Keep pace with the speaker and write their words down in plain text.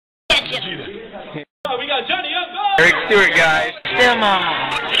We got Johnny Young. Eric Stewart, guys. Come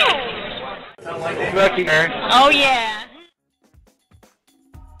on. Lucky her. Oh, yeah.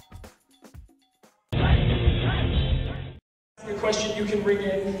 A question you can bring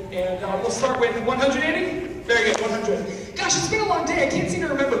in, and we'll start with 100, Andy? Very good, 100. Gosh, it's been a long day. I can't seem to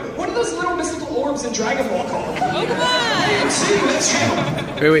remember. What are those little mystical orbs in Dragon Ball called? Oh, come on! That's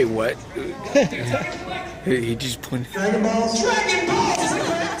true. Wait, what? He just pointed. Dragon Balls? Dragon Balls! Is that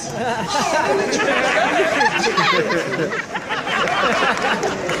correct? I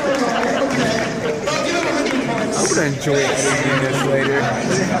would enjoy editing this later.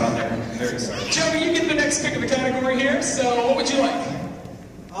 Joey, you get the next pick of the category here, so what would you like?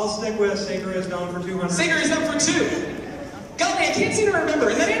 I'll stick with Singer is down for 200. Singer is up for 2. Golly, I can't seem to remember.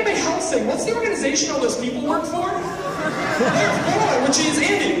 In that anime Hellsing, what's the organization all those people work for? They're 4, which is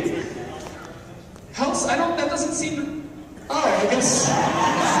Andy. That doesn't seem to... Oh, I guess...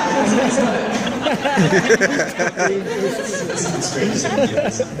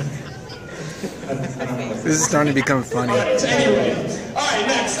 This is starting to become funny. Anyway, alright,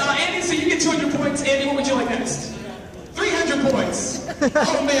 next. Andy, so you get 200 points. Andy, what would you like next? 300 points.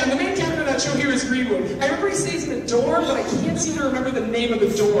 Oh man, the main character of that show here is Greenwood. I remember he stays in a door, but I can't seem to remember the name of the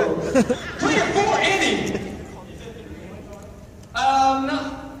door. Player 4, Andy! No.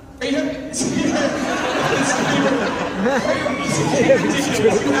 Are you happy? It's ridiculous.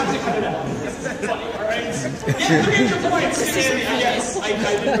 You have to cut it out. It's funny, alright? Yeah, 300 points. Andy, yes. I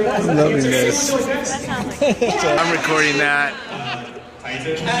didn't realize that. Loving this. What would you like next? I'm recording that.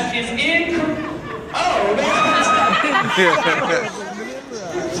 That is incorrect. Oh,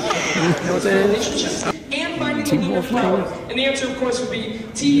 relationships and finding the meaning of power. And the answer, of course, would be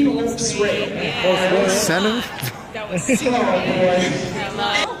Teen Wolf's Raid. Center? That was Oh,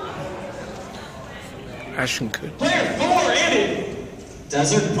 boy. Ashton could. Player 4, Andy.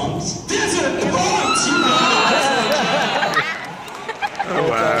 Desert Punks. Desert Punks! You got it. Oh,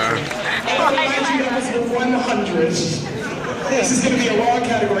 wow. And I remind you guys of 100. This is going to be a long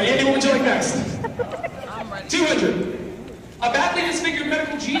category. Andy, what would you like next? 200. A badly disfigured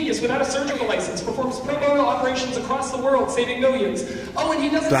medical genius without a surgical license performs pro bono operations across the world, saving millions. Oh, and he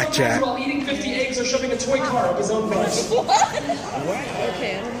does it sometimes while eating 50 eggs or shoving a toy car up his own butt. What?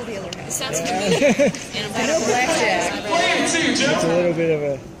 Okay, I don't know the other guy. It sounds convenient. I know Blackjack. Player 2, Joe. It's a little bit of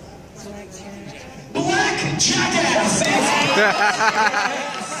a... Black Jackass!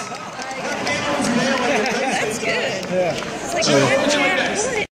 That's good. Yeah. It's like, Joe, what would you like next?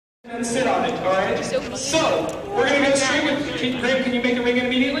 And sit on it, alright? So, we're going to go straight with... Graham, can you make a ring in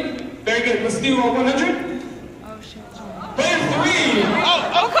immediately? Very good. Let's do 100. Oh, shit. Player 3!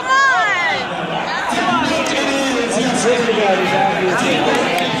 Oh, come on!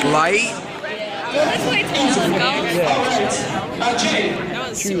 Light? Well, that's why it's Alright. Jay. That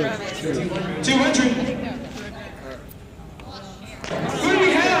was super 200. Who do we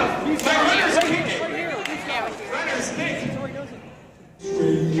have? My runner's pick. Runner's pick.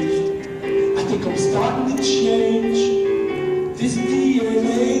 I think I'm starting to change. This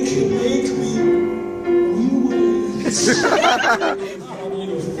DNA can make me rewind. I need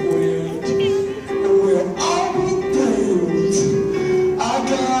a friend. We're all damned. I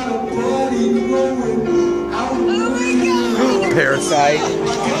got a buddy growing out of me. Parasite. I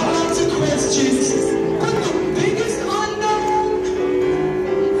got lots of questions.